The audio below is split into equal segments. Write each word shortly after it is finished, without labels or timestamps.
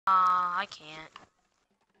I can't.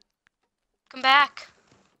 Come back.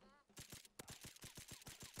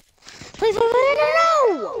 Please,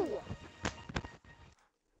 no!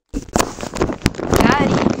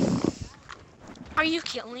 Daddy. Are you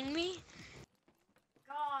killing me?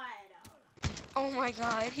 God. Oh my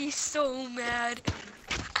god, he's so mad.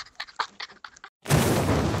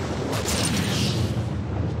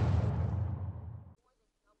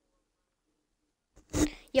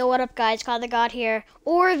 Yo, what up, guys? KodTheGod here,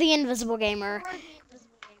 or the Invisible Gamer,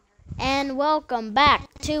 and welcome back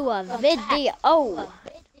to a video.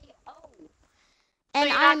 And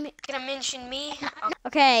So I'm gonna mention me.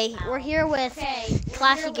 okay. We're here with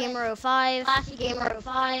Classy Gamer 05.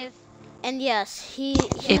 And yes, he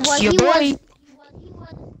was.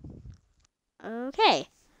 Okay.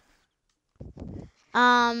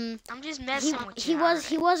 I'm just messing with you.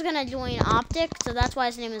 He was gonna join Optic, so that's why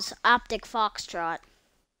his name is Optic Foxtrot.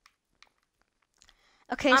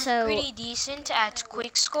 Okay, I'm pretty decent at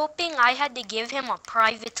quick scoping. I had to give him a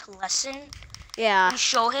private lesson. Yeah. And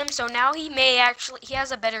show him, so now he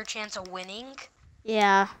has a better chance of winning.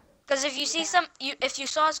 Yeah. Because if you see if you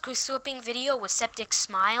saw his quick scoping video with Septic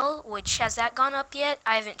Smile, which has that gone up yet?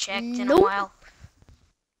 I haven't checked in a while.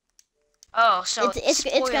 Oh, so it's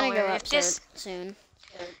gonna go up soon.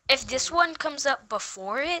 If this one comes up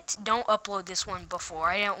before it, don't upload this one before.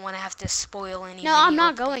 I don't want to have to spoil any. No, I'm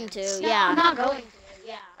not going to. Yeah. I'm not going to.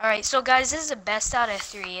 Yeah. All right, so guys, this is a best out of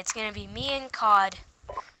 3. It's gonna be me and Cod.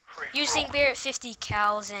 Using Bear at 50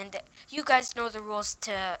 cows, and you guys know the rules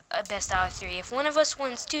to a best out of 3. If one of us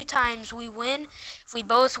wins 2 times, we win. If we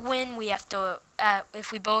both win, we have to.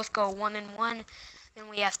 If we both go 1 and 1, then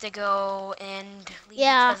we have to go and leave each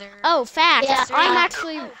other. Oh, fact. Yeah. I'm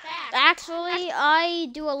actually I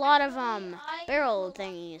do a lot of barrel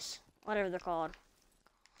thingies, whatever they're called.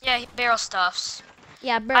 Yeah, barrel stuffs.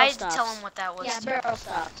 Yeah, barrel I had stuffs. to tell him what that was. Yeah, barrel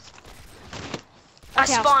stuffs. I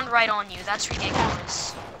spawned right on you. That's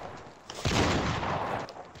ridiculous.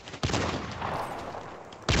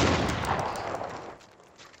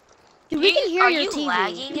 Dude, we can hear your TV. Are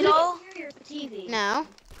you lagging at all? No.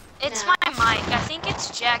 It's my mic. I think it's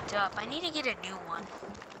jacked up. I need to get a new one.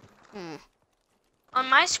 On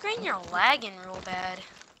my screen, you're lagging real bad.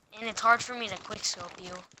 And it's hard for me to quickscope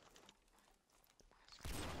you.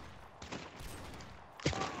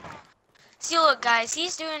 See, look, guys,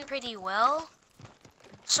 he's doing pretty well.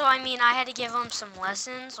 So, I mean, I had to give him some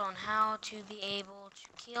lessons on how to be able to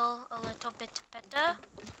kill a little bit better.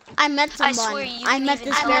 I met someone. I swear you I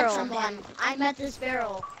met this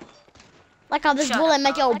barrel. Like how this bullet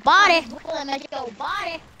met your body.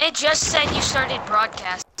 It just said you started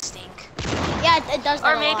broadcasting. Yeah, it does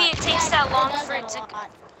that Or maybe it takes that long for it to... lot.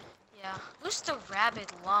 Yeah. Who's the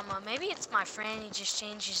rabid llama? Maybe it's my friend. He just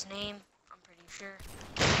changed his name. I'm pretty sure.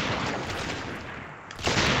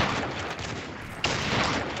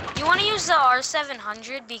 You want to use the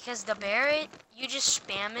R700 because the Barrett, you just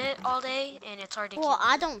spam it all day and it's hard to kill. Well,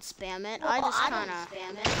 I don't spam it. I just kind of...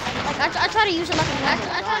 Like, I try to use it like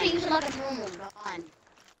a normal gun.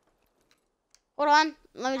 Hold on.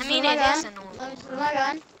 Let me see my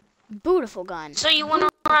gun. Beautiful gun. So you want to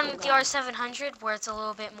run with the R700 where it's a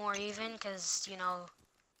little bit more even because, you know...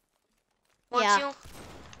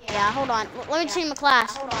 Yeah, hold on. Let me see my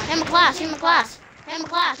class. Hey, my class.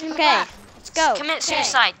 Okay. Let's go. Commit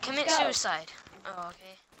suicide. Commit suicide. Oh,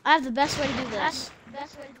 okay. I have the best way to do this.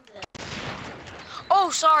 Oh,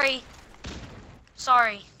 sorry.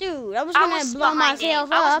 Sorry. Dude, I was gonna blow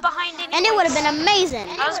myself up. I was behind anyways. And it would have been amazing.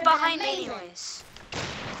 I was behind anyways.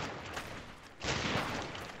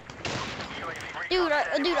 Dude,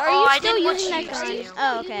 are you still using that gun?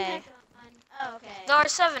 Oh, okay. The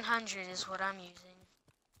R700 is what I'm using.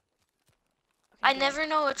 I never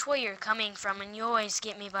know which way you're coming from, and you always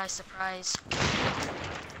get me by surprise.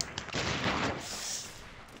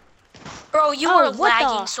 Bro, you are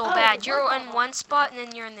lagging so bad. You're in one spot, and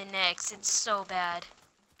then you're in the next. It's so bad.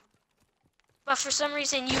 But for some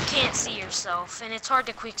reason, you can't see yourself, and it's hard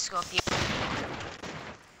to quickscope you.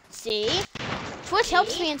 See? Twitch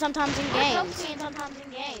helps me sometimes in games.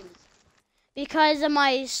 Because of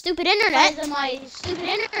my stupid internet.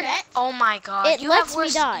 Oh my god. It lets me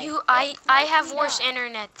die. I have worse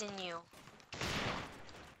internet than you.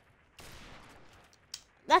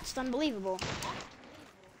 That's unbelievable.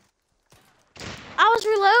 I was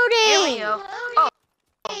reloading. Here we go.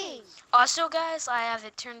 Oh. Also, guys, I have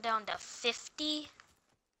it turned down to 50.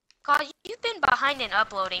 God, you've been behind in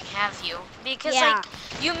uploading, have you? Because, like,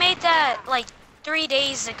 you made that, like, 3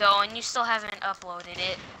 days ago, and you still haven't uploaded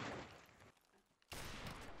it.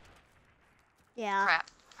 Yeah. Crap.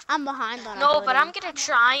 I'm behind on No, but I'm gonna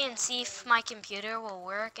try and see if my computer will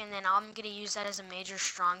work, and then I'm gonna use that as a major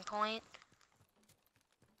strong point.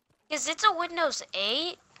 Cause it's a Windows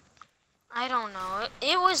 8. I don't know.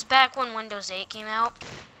 It was back when Windows 8 came out.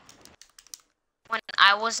 When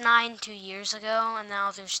I was 9 2 years ago, and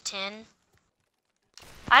now there's 10.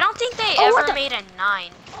 I don't think they ever made a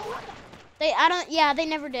 9. Yeah, they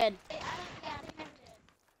never did.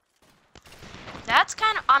 That's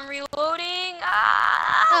kind of, I'm reloading. Ah!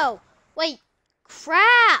 Oh, wait,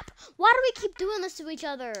 crap. Why do we keep doing this to each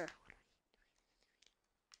other?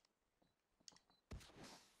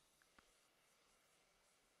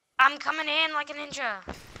 I'm coming in like a ninja.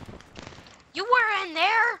 You were in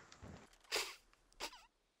there?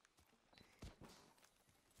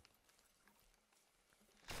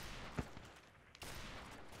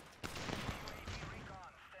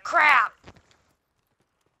 Crap.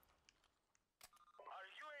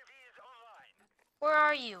 Where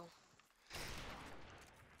are you?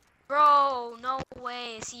 Bro, no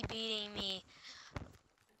way is he beating me.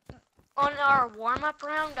 On our warm-up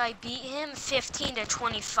round, I beat him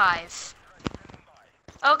 15-25.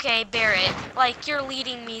 Okay, Barrett, like, you're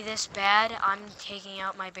leading me this bad. I'm taking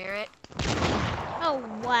out my Barrett. Oh,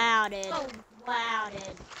 wow, dude.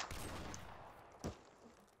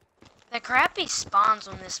 The crappy spawns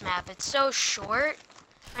on this map, it's so short.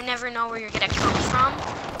 I never know where you're gonna come from.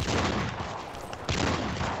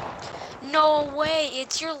 No way,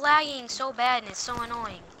 you're lagging so bad and it's so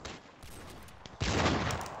annoying.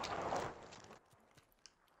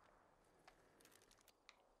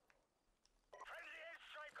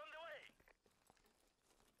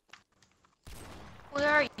 Where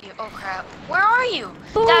are you? Oh crap. Where are you?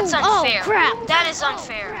 Boom. That's unfair. Oh crap. That is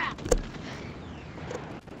unfair.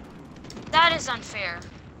 That is unfair.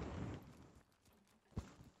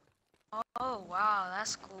 Oh wow,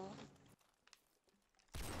 that's cool.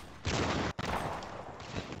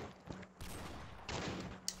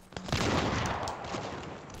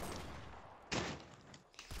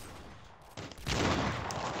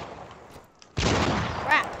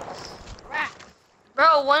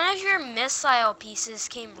 Bro, one of your missile pieces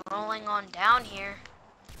came rolling on down here.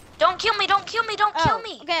 Don't kill me, don't kill me, don't kill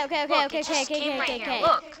me. Okay.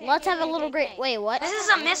 Look. Let's have a little break. Wait, what? This is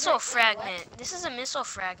a missile fragment.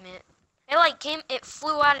 It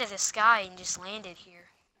flew out of the sky and just landed here.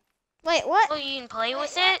 Wait, what? So you can play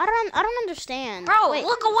with it? I don't understand. Bro, wait.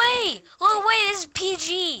 Look away. Look away, this is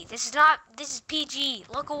PG. This is PG.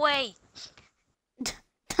 Look away.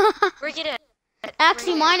 We're gonna...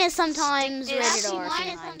 Actually, mine is sometimes rated R.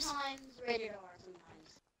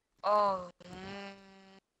 Oh,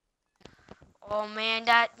 oh man,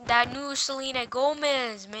 that new Selena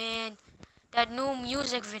Gomez, man, that new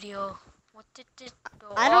music video. What did it?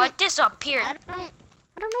 Oh, it disappeared. I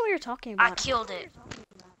don't know what you're talking about. I killed it.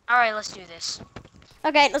 All right, let's do this.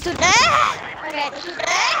 Okay, let's do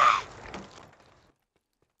that.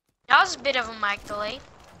 That was a bit of a mic delay.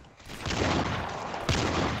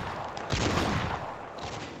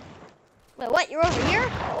 Wait, what? You're over here?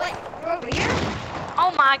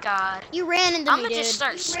 Oh my god. You ran into me, dude. I'm gonna just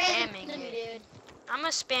start spamming it. I'm gonna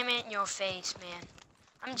spam it in your face, man.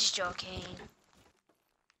 I'm just joking.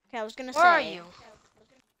 Okay, I was gonna say. Where are you?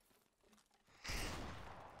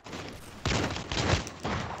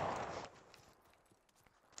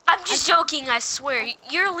 I'm just joking, I swear.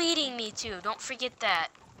 You're leading me too. Don't forget that.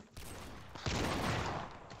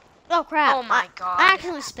 Oh crap. Oh my god. I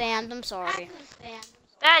accidentally spammed. I'm sorry.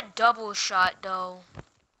 That double shot though.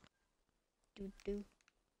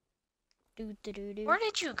 Where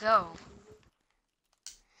did you go?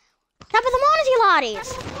 Top of the Monty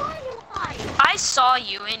Lotties. I saw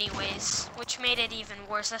you anyways, which made it even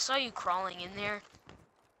worse. I saw you crawling in there.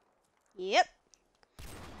 Yep.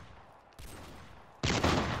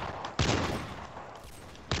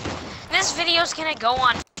 This video's gonna go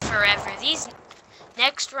on forever. These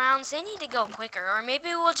next rounds, they need to go quicker. Or maybe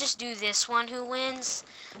we'll just do this one, who wins.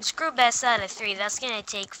 Screw best out of 3. That's gonna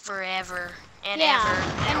take forever and ever.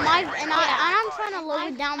 I'm trying to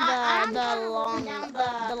load down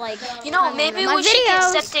the like. You know, maybe we should get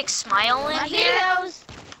Septic Smile in here.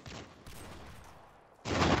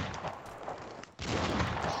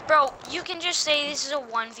 Bro, you can just say this is a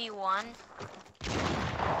 1v1.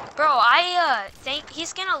 Bro, I think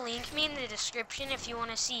he's gonna link me in the description if you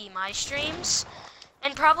want to see my streams.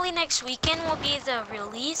 And probably next weekend will be the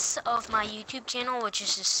release of my YouTube channel, which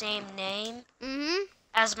is the same name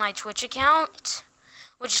as my Twitch account,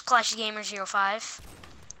 which is ClashGamer05.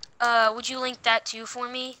 Would you link that too for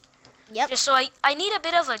me? Yep. Just so I need a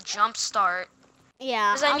bit of a jump start.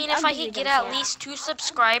 Yeah. Because I mean, if I could get at least 2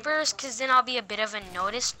 subscribers, because then I'll be a bit of a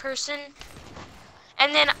noticed person.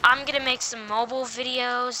 And then I'm gonna make some mobile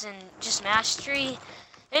videos and just mastery.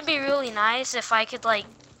 It'd be really nice if I could like,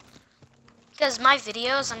 because my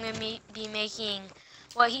videos I'm gonna be making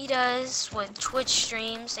what he does with Twitch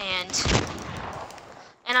streams, and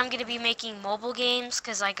I'm gonna be making mobile games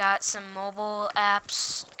because I got some mobile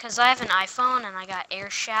apps. Because I have an iPhone and I got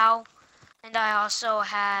AirShow, and I also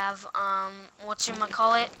have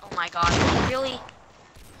whatchamacallit? Oh my god, really?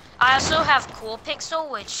 I also have Cool Pixel,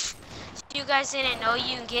 which if you guys didn't know,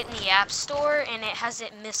 you can get in the App Store, and it has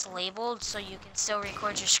it mislabeled, so you can still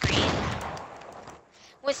record your screen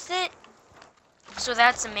with it. So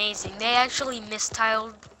that's amazing. They actually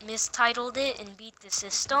mistitled it and beat the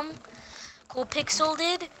system. Cool Pixel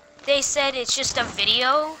did. They said it's just a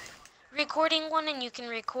video recording one, and you can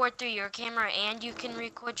record through your camera and you can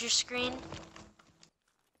record your screen.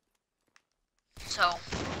 So.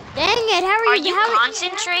 Dang it! Are you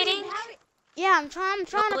concentrating? Yeah, I'm trying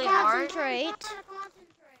really to concentrate.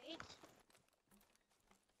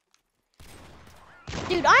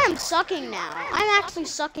 Dude, I am sucking now. I'm actually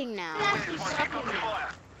sucking now.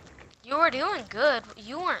 You were doing good.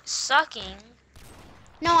 You weren't sucking.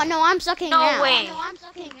 No, I'm sucking now. No way. I'm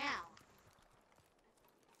sucking now.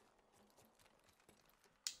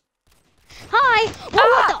 Hi!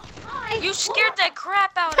 What the? Hi! You scared the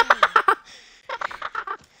crap out of me.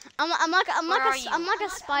 I'm like a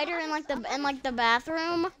spider in the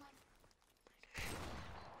bathroom.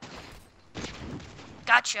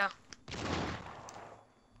 Gotcha.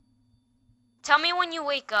 Tell me when you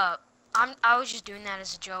wake up. I was just doing that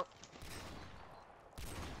as a joke.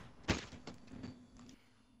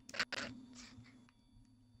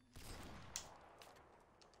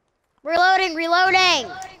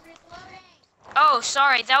 Reloading. Oh,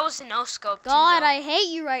 sorry, that was a no scope. God, I hate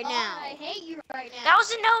you right now. That was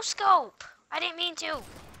a no scope. I didn't mean to.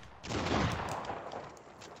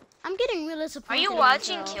 I'm getting really disappointed. Are you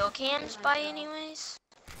watching kill cams by anyways?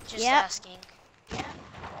 Just asking.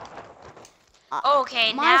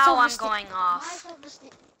 Okay, now I'm going off.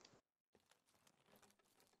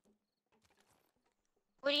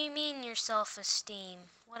 What do you mean your self-esteem?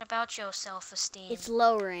 What about your self-esteem? It's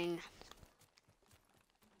lowering.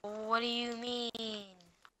 What do you mean?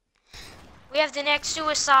 We have the next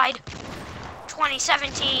suicide.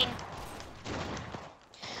 2017.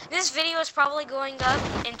 This video is probably going up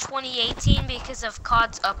in 2018 because of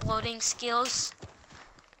KodTheGod's uploading skills.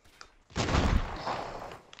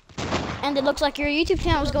 And it looks like your YouTube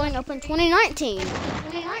channel is going up in 2019.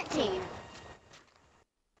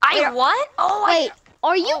 What? Oh, wait.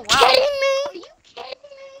 Are you kidding me?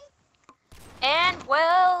 And,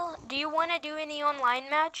 well, do you want to do any online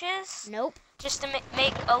matches? Nope. Just to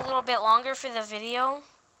make a little bit longer for the video?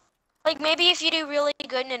 Like, maybe if you do really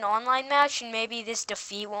good in an online match, and maybe this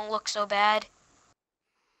defeat won't look so bad.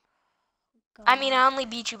 God. I mean, I only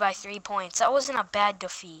beat you by 3 points. That wasn't a bad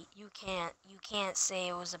defeat. You can't say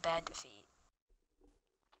it was a bad defeat.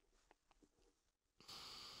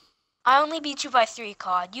 I only beat you by 3,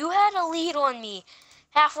 KodTheGod. You had a lead on me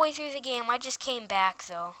halfway through the game. I just came back,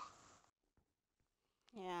 though.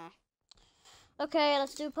 Yeah. Okay,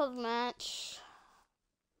 let's do a public match.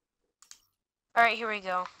 Alright, here we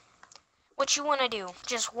go. What you want to do?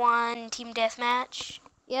 Just one team deathmatch?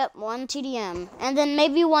 Yep, one TDM. And then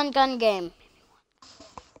maybe one gun game.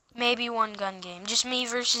 Maybe one gun game. Just me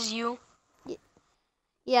versus you?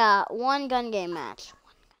 Yeah, one gun game match.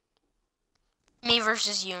 Me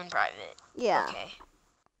versus you in private? Yeah. Okay.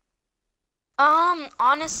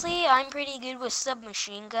 Honestly, I'm pretty good with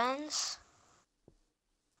submachine guns.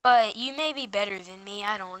 But you may be better than me,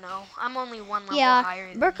 I don't know. I'm only one level higher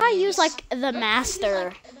than you. Burka used like the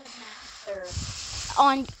master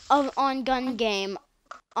on gun game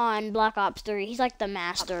on Black Ops 3. He's like the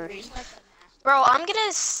master. Bro, I'm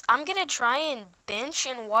gonna try and bench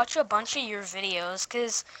and watch a bunch of your videos,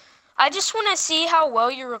 cause I just want to see how well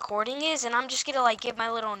your recording is, and I'm just gonna like get my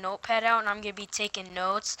little notepad out and I'm gonna be taking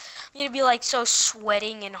notes. I'm gonna be like so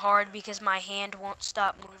sweating and hard because my hand won't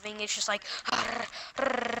stop moving. It's just like.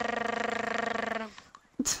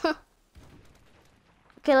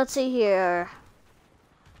 Okay, let's see here.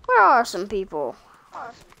 Where are some people?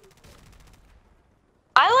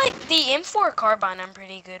 I like the M4 carbine. I'm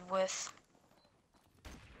pretty good with.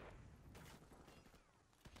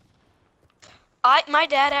 My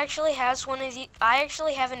dad actually has one of the. I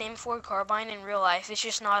actually have an M4 carbine in real life. It's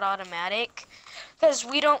just not automatic, because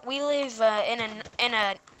we don't live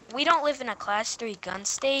in a class 3 gun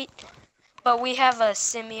state, but we have a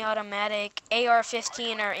semi-automatic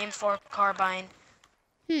AR-15 or M4 carbine.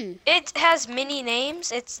 It has many names.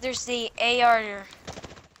 There's the AR-15.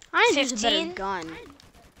 I need to use a better gun.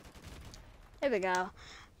 There we go.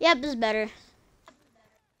 Yep, this is better.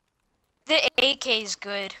 The AK is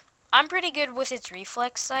good. I'm pretty good with its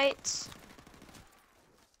reflex sights.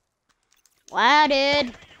 Wow,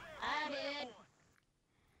 dude.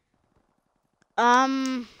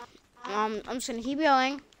 I'm just gonna keep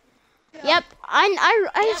going. Yep,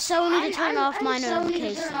 I so need to turn off my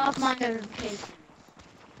notifications.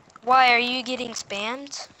 Why, are you getting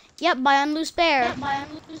spammed? Yep, by Unloose Bear.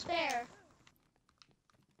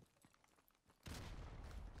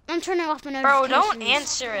 I'm turning off my Bro, notifications. don't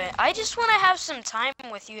answer it. I just want to have some time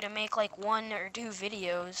with you to make like 1 or 2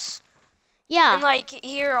 videos. Yeah. And like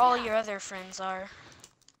hear all your other friends are.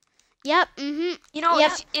 Yep, You know,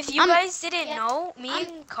 yep. if you guys didn't know, me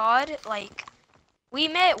and Kod, like, we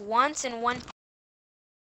met once in one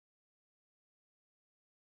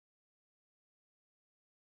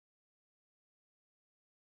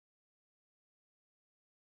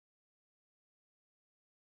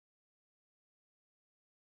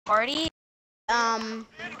party.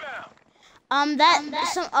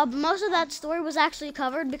 Most of that story was actually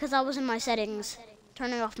covered because I was in my settings,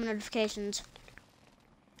 turning off my notifications.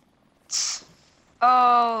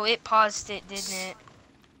 Oh, it paused it, didn't it?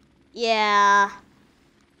 Yeah.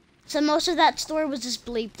 So most of that story was just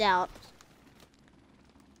bleeped out.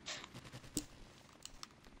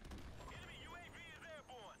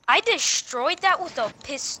 I destroyed that with a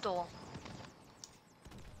pistol.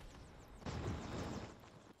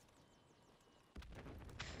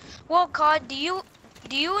 Well, Kod, do you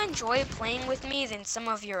enjoy playing with me than some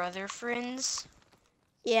of your other friends?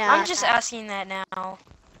 Yeah. I'm just asking that now.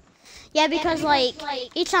 Yeah, because like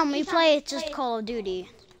each time we play, it's just Call of Duty.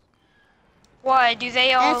 Why, do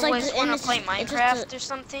they always like, want to play Minecraft or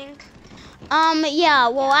something? Yeah,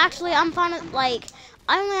 well actually I'm fine with, like,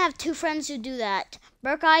 I only have 2 friends who do that.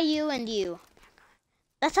 Burkeye, you, and you.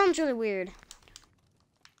 That sounds really weird.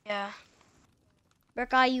 Yeah.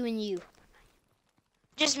 Burkeye, you, and you.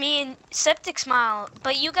 Just me and Septic Smile,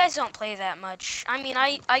 but you guys don't play that much. I mean,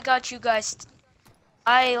 I got you guys,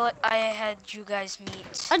 I had you guys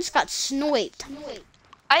meet. I just got sniped.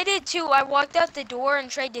 I did too. I walked out the door and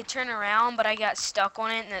tried to turn around, but I got stuck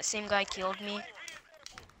on it and that same guy killed me.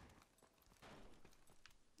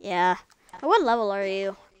 Yeah. What level are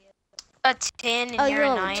you? A 10 and you're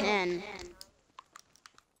a 9. 10.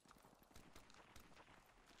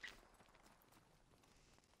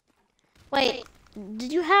 Wait,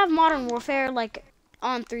 did you have Modern Warfare like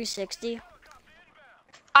on 360?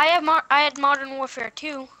 I had Modern Warfare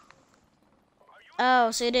 2.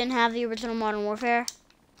 Oh, so you didn't have the original Modern Warfare?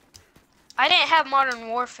 I didn't have Modern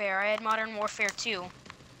Warfare. I had Modern Warfare 2.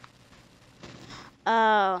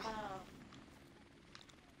 Oh.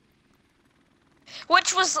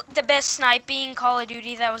 Which was the best sniping Call of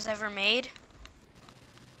Duty that was ever made?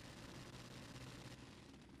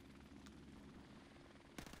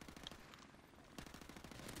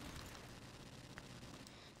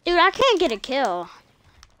 Dude, I can't get a kill.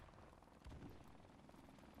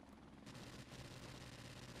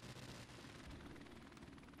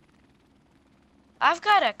 I've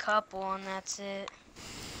got a couple and that's it.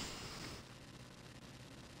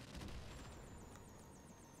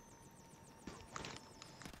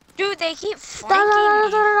 Dude, they keep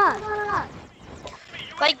flanking me.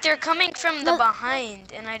 Like they're coming from the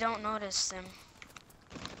behind and I don't notice them.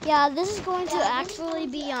 Yeah, this is going to actually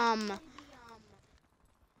be,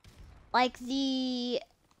 like this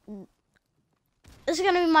is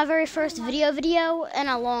gonna be my very first video in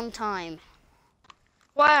a long time.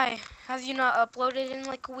 Why? Have you not uploaded in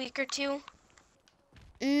like a week or 2?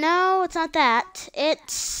 No, it's not that.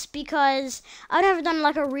 It's because I've never done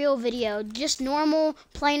like a real video, just normal,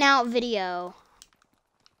 plain out video.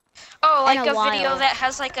 Oh, like a video that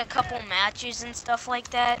has like a couple matches and stuff like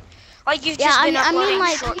that? Like you've just been uploading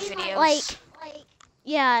short videos.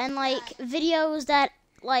 Yeah, and like videos that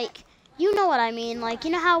like, you know what I mean, like,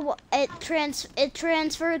 you know how it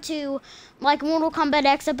transferred to like Mortal Kombat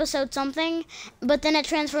X episode something, but then it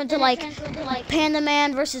transferred to like Panda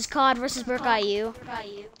Man versus COD versus Burkeye. Yeah.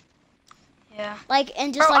 Like,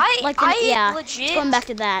 and just Bro, yeah, legit, going back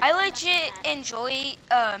to that. I legit enjoy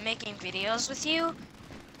making videos with you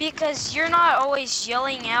because you're not always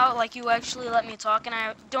yelling out, like you actually let me talk,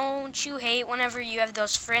 and don't you hate whenever you have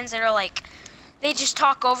those friends that are like, they just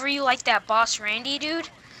talk over you like that Boss Randy dude?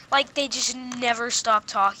 Like they just never stop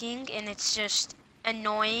talking and it's just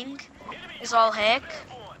annoying as all heck.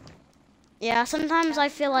 Yeah, sometimes I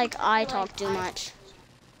feel like I talk too much.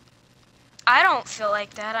 I don't feel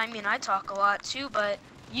like that. I mean, I talk a lot too, but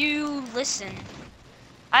you listen.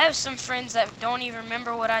 I have some friends that don't even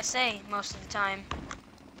remember what I say most of the time.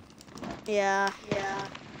 Yeah.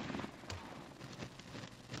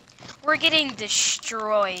 We're getting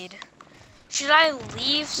destroyed. Should I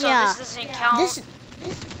leave so this doesn't count?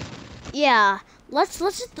 Yeah. Let's do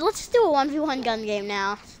a 1v1 gun game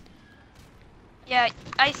now. Yeah,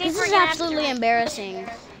 I think this is absolutely embarrassing.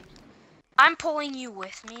 I'm pulling you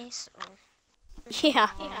with me, so. Yeah.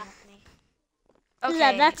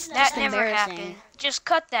 Okay, that never happened. Just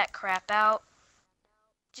cut that crap out.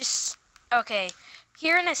 Okay.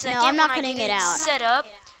 Here in a second, no, I'm not when cutting I get it out. Set up.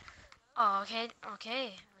 Oh, okay.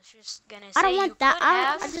 I was just gonna say I don't want that.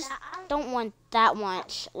 I just don't want that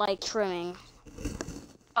much, like, trimming.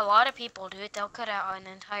 A lot of people do it. They'll cut out an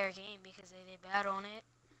entire game because they did bad on it.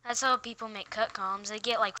 That's how people make cut comms. They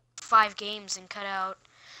get like 5 games and cut out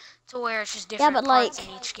to where it's just different parts in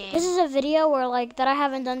each game. This is a video where that I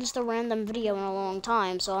haven't done just a random video in a long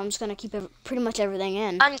time, so I'm just gonna keep pretty much everything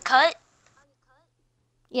in. Uncut?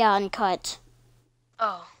 Yeah, uncut.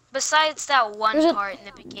 Oh, besides that one part in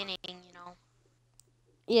the beginning, you know.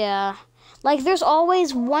 Yeah, there's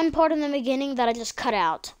always one part in the beginning that I just cut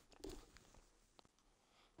out.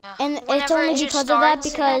 And it's only because of that,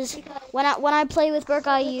 because when I play with Burke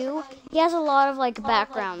IU, he has a lot of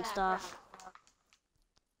background stuff.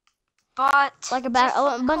 But a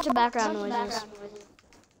bunch of background noises.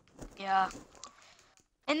 Yeah.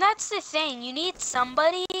 And that's the thing, you need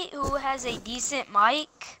somebody who has a decent mic.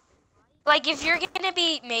 If you're gonna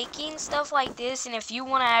be making stuff like this, and if you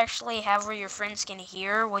wanna actually have where your friends can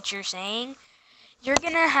hear what you're saying, you're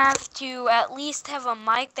gonna have to at least have a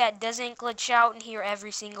mic that doesn't glitch out and hear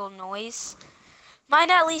every single noise.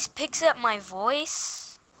 Mine at least picks up my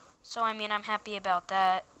voice. So, I mean, I'm happy about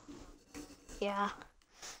that. Yeah.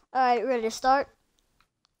 Alright, ready to start?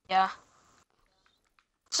 Yeah.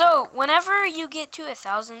 So, whenever you get to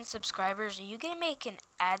 1,000 subscribers, are you gonna make an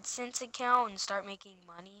AdSense account and start making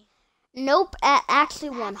money? Nope, at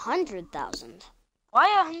actually 100,000. Why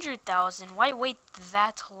 100,000? Why wait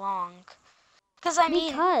that long? Because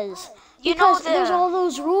there's all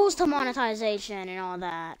those rules to monetization and all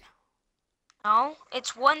that. No,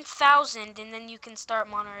 it's 1,000 and then you can start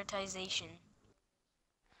monetization.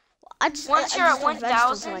 Once you're at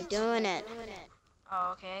 1,000, doing it.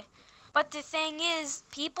 Oh, okay. But the thing is,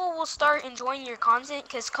 people will start enjoying your content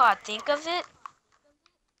because, God, think of it.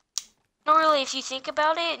 No, really, if you think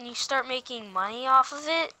about it and you start making money off of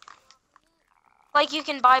it, you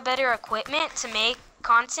can buy better equipment to make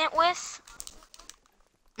content with.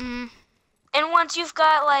 And once you've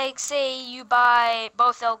got, say you buy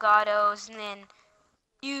both Elgatos, and then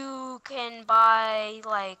you can buy,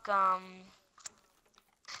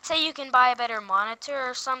 say you can buy a better monitor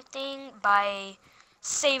or something,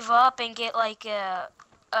 save up and get, a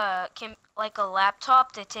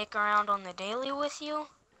laptop to take around on the daily with you.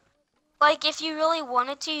 If you really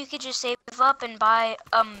wanted to, you could just save up and buy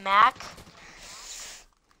a Mac.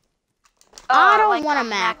 I don't want a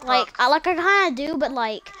Mac. I kind of do, but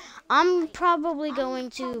I'm probably going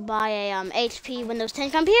to buy a HP Windows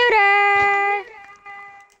 10 computer.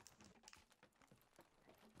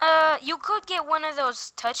 You could get one of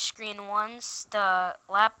those touchscreen ones, the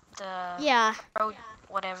Pro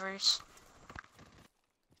whatevers.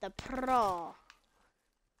 The Pro.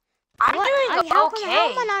 I'm doing okay. How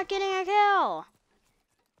am I not getting a kill?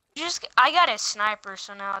 I got a sniper,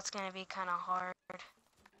 so now it's gonna be kind of hard.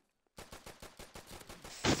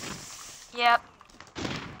 Yep.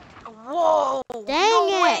 Whoa! Dang no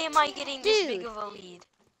it. way am I getting this big of a lead.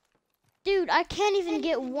 Dude, I can't even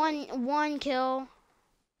get one kill.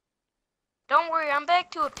 Don't worry, I'm back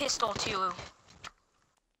to a pistol too.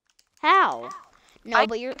 How? No, I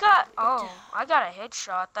but you're... I got a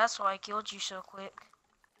headshot. That's why I killed you so quick.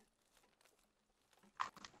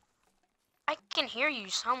 I can hear you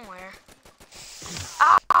somewhere.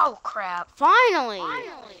 Oh, crap. Finally!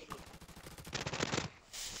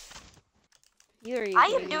 I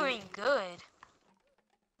am doing good.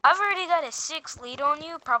 I've already got a 6 lead on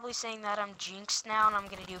you, probably saying that I'm jinxed now and I'm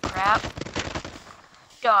gonna do crap.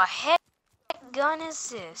 The heck gun is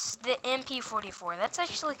this? The MP44. That's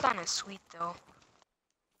actually kind of sweet though.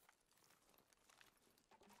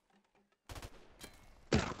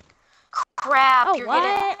 Crap, you're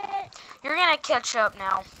gonna catch up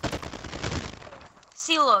now.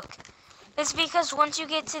 See, look. It's because once you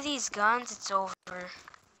get to these guns, it's over.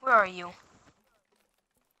 Where are you?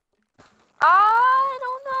 I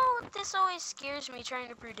don't know. This always scares me, trying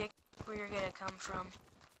to predict where you're gonna come from.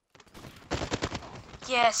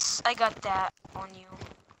 Yes, I got that on you.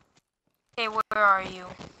 Hey, where are you?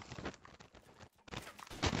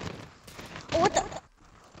 What the?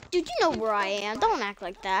 Dude, you know where I am. Don't act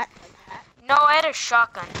like that. No, I had a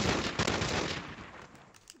shotgun.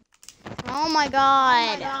 Oh my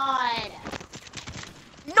god.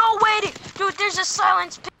 No way! Dude, there's a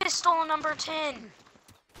silenced pistol number 10.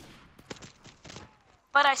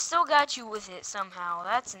 But I still got you with it somehow.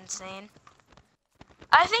 That's insane.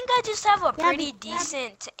 I think I just have a pretty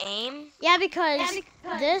decent aim. Yeah, because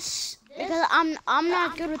I'm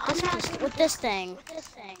not good with this thing.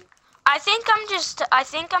 I think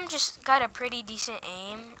I'm just got a pretty decent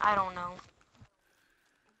aim. I don't know.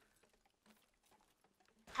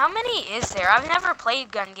 How many is there? I've never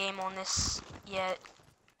played gun game on this yet.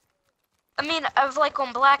 I mean, I've like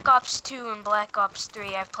on Black Ops 2 and Black Ops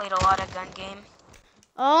 3, I've played a lot of gun game.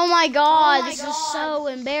 Oh my god, this is so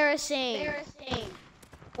embarrassing.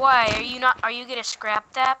 Why? Are you gonna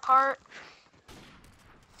scrap that part?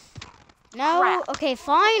 No? Crap. Okay,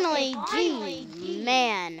 finally. Gee,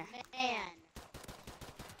 man.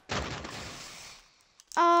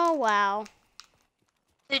 Oh, wow.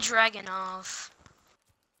 The Dragonov.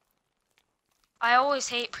 I always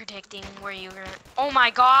hate predicting where you're gonna... Oh my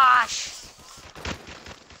gosh!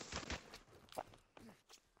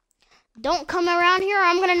 Don't come around here or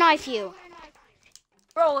I'm gonna knife you.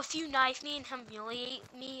 Bro, if you knife me and humiliate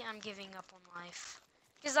me, I'm giving up on life.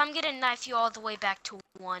 Because I'm gonna knife you all the way back to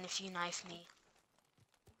 1 if you knife me.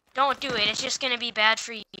 Don't do it, it's just gonna be bad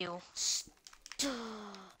for you.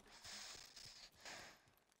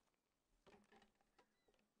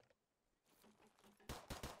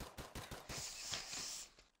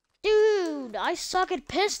 Dude, I suck at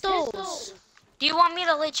pistols. Do you want me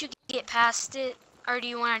to let you get past it? Or do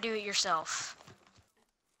you want to do it yourself?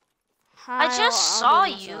 I just saw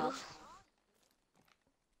you.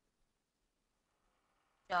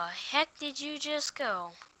 The heck did you just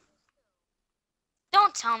go?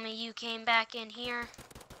 Don't tell me you came back in here.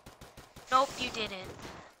 Nope, you didn't.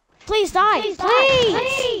 Please die.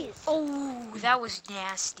 Please. Oh, that was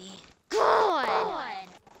nasty. God.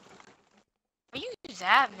 Are you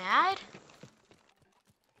that mad?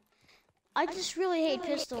 I just really hate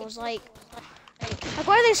pistols. Like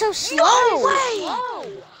why are they so slow? No way!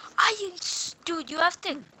 Dude, you have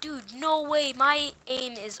to, dude, no way. My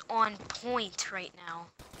aim is on point right now.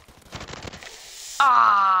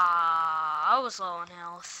 Ah, I was low on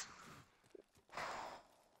health.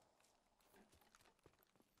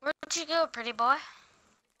 Where'd you go, pretty boy?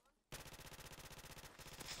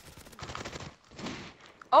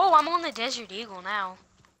 Oh, I'm on the Desert Eagle now.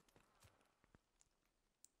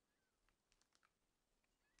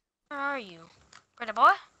 Where are you? Pretty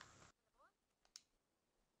boy?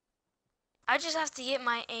 I just have to get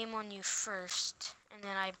my aim on you first, and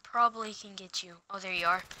then I probably can get you. Oh, there you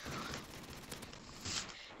are.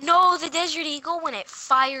 No, the Desert Eagle, when it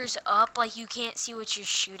fires up, like you can't see what you're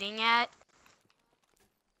shooting at.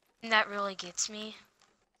 And that really gets me.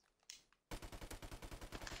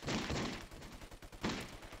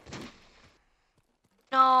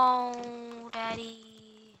 No,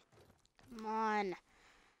 Daddy. Come on.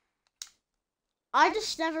 I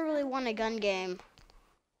just never really won a gun game.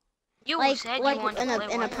 You said you wanted to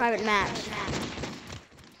play in a private match.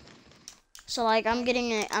 So like I'm getting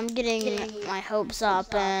my hopes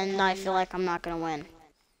up, and I feel like I'm not gonna win.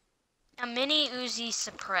 A mini Uzi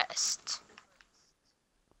suppressed.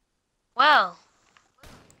 Well,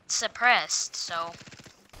 suppressed, so.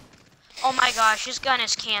 Oh my gosh, this gun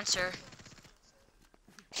is cancer.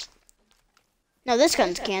 No, this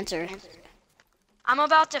gun's cancer. I'm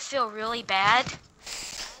about to feel really bad.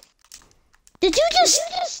 Did you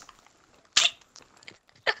just...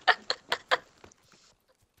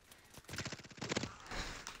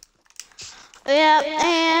 Yeah,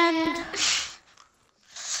 and...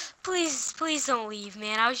 Please don't leave,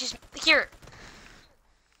 man. I was just... Here.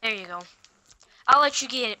 There you go. I'll let you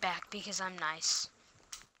get it back because I'm nice.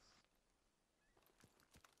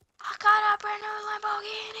 I got a brand new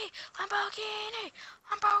Lamborghini.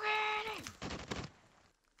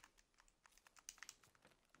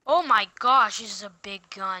 Oh my gosh, this is a big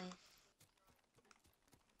gun.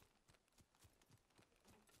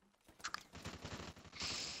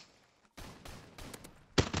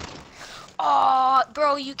 Oh,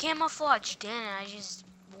 bro, you camouflaged in and I just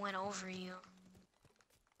went over you.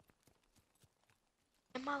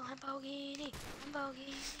 In my Lamborghini.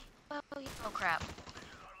 Oh crap.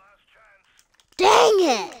 Dang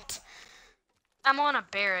it! I'm on a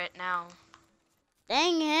Barrett now.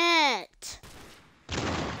 Dang it!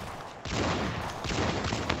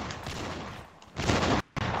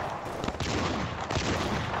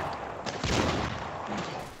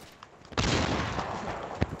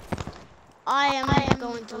 I am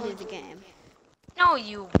going to leave the game. No,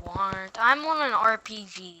 you aren't. I'm on an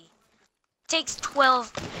RPG. Takes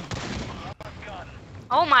 12.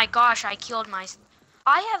 Oh my gosh, I killed my...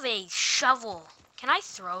 I have a shovel. Can I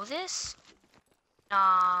throw this?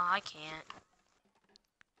 Nah, I can't.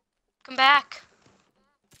 Come back.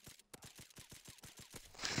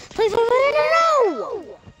 Please,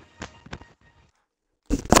 no!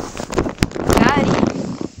 Daddy,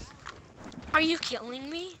 are you killing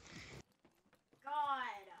me? God.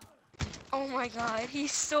 Oh my god,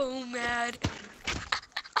 he's so mad.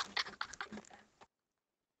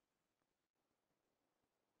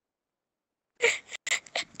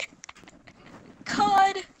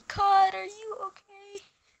 Cod, are you okay?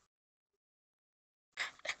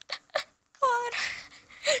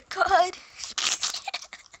 Cod.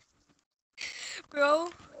 Bro,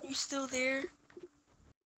 you still there?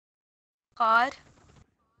 Cod.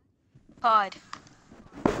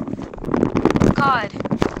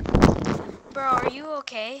 Bro, are you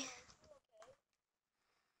okay?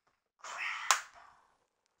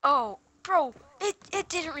 Oh, bro, it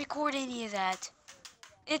didn't record any of that.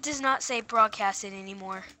 It does not say broadcasted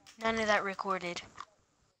anymore. None of that recorded.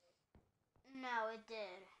 No, it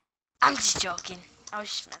did. I'm just joking. I was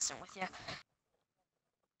just messing with you.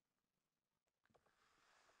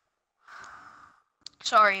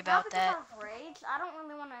 Sorry about that. Rage, I don't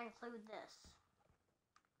really want to include this.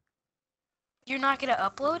 You're not gonna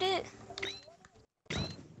upload it?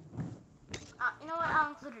 You know what? I'll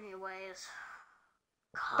include it anyways.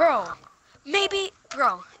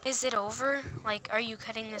 Bro, is it over? Like, are you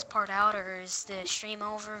cutting this part out, or is the stream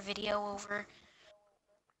over, video over?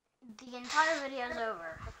 The entire video's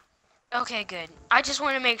over. Okay, good. I just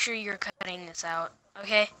want to make sure you're cutting this out,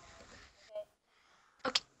 okay?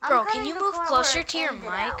 Okay, bro, can you move closer to your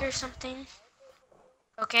mic or something?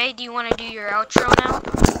 Okay, do you want to do your outro now?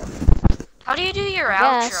 How do you do your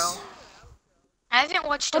outro? I haven't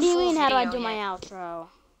watched a full video yet. What do you mean, how do I do my outro?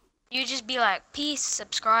 You just be like, peace,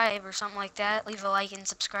 subscribe, or something like that. Leave a like and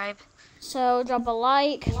subscribe. So, drop a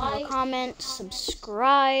like, a comment,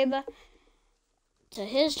 subscribe to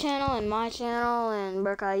his channel, and my channel, and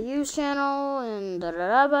Burke IU's channel, and You're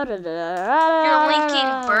linking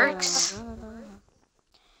Burke's?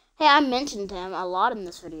 Hey, I mentioned him a lot in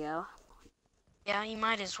this video. Yeah, you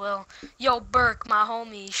might as well. Yo, Burke, my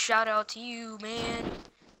homie, shout out to you, man.